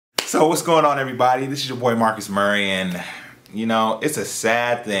So what's going on, everybody? This is your boy Marcus Murray, and you know, it's a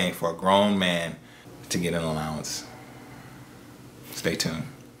sad thing for a grown man to get an allowance. Stay tuned.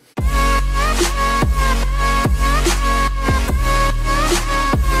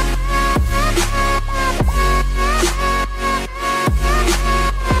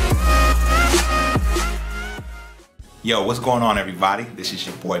 Yo, what's going on, everybody? This is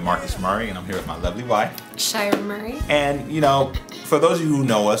your boy Marcus Murray, and I'm here with my lovely wife, Shira Murray. And you know, for those of you who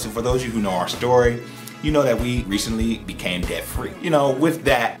know us, and for those of you who know our story, you know that we recently became debt-free. You know, with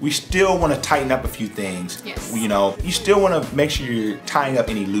that, we still want to tighten up a few things. Yes. You know, you still want to make sure you're tying up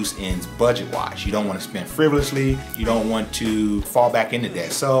any loose ends budget-wise. You don't want to spend frivolously. You don't want to fall back into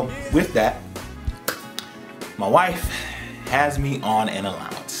debt. So with that, my wife has me on an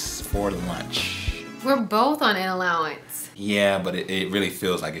allowance for lunch. We're both on an allowance. Yeah, but it really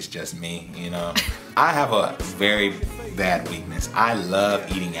feels like it's just me, you know. I have a very bad weakness. I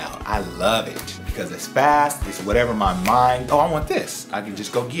love eating out. I love it because it's fast. It's whatever my mind, oh, I want this. I can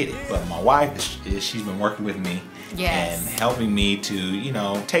just go get it. But my wife, she's been working with me. Yes. And helping me to, you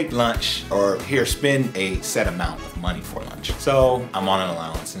know, take lunch or here, spend a set amount of money for lunch. So I'm on an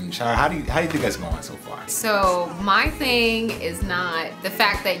allowance. And Shira, how do you think that's going so far? So my thing is not the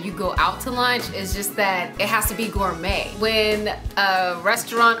fact that you go out to lunch, it's just that it has to be gourmet. When a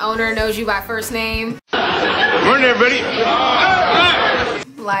restaurant owner knows you by first name, morning, everybody.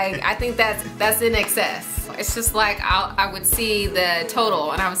 like, I think that's in excess. It's just like I would see the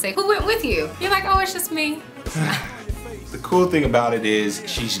total and I would say, who went with you? You're like, oh, it's just me. The cool thing about it is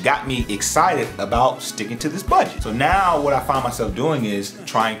she's got me excited about sticking to this budget. So now what I find myself doing is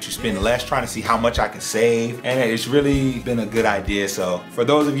trying to spend less, trying to see how much I can save, and it's really been a good idea. So for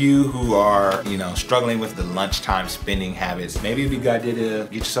those of you who are, you know, struggling with the lunchtime spending habits, maybe it'd be a good idea to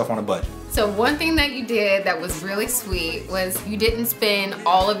get yourself on a budget. So one thing that you did that was really sweet was you didn't spend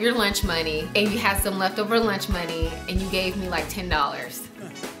all of your lunch money and you had some leftover lunch money and you gave me like $10.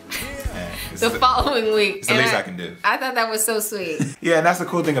 The following week. It's the least I can do. I thought that was so sweet. Yeah, and that's the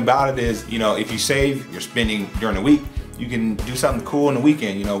cool thing about it is, you know, if you save your spending during the week, you can do something cool on the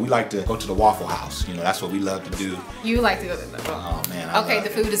weekend. You know, we like to go to the Waffle House. You know, that's what we love to do. You like to go to the Oh man. Okay, the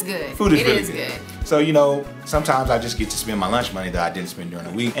food is good. Food is it really is good. So, you know, sometimes I just get to spend my lunch money that I didn't spend during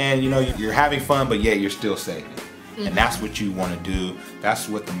the week. And, you know, you're having fun, but yet you're still saving. Mm-hmm. And that's what you want to do. That's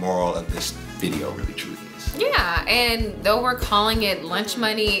what the moral of this video really truly is. Yeah, and though we're calling it lunch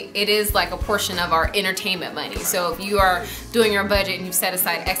money, it is like a portion of our entertainment money. So if you are doing your budget and you've set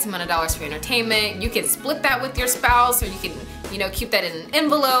aside X amount of dollars for entertainment, you can split that with your spouse, or you can, you know, keep that in an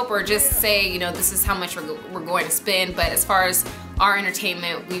envelope, or just say, you know, this is how much we're going to spend. But as far as our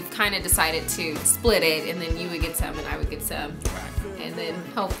entertainment, we've kind of decided to split it, and then you would get some and I would get some. Right. And then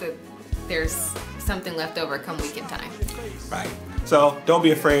hope that there's something left over come weekend time. Right. So don't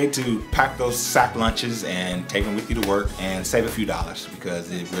be afraid to pack those sack lunches and take them with you to work and save a few dollars,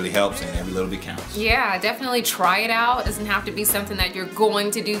 because it really helps and every little bit counts. Yeah, definitely try it out. It doesn't have to be something that you're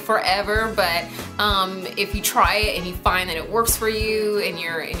going to do forever, but if you try it and you find that it works for you and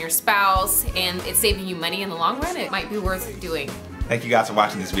your spouse and it's saving you money in the long run, it might be worth doing. Thank you guys for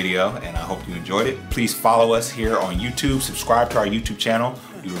watching this video, and I hope you enjoyed it. Please follow us here on YouTube, subscribe to our YouTube channel.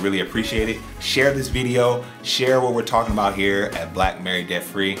 We would really appreciate it. Share this video, share what we're talking about here at Black Married Debt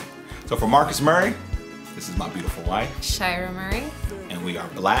Free. So for Marcus Murray, this is my beautiful wife, Shira Murray, and we are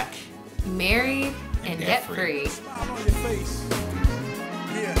black, married, and debt free.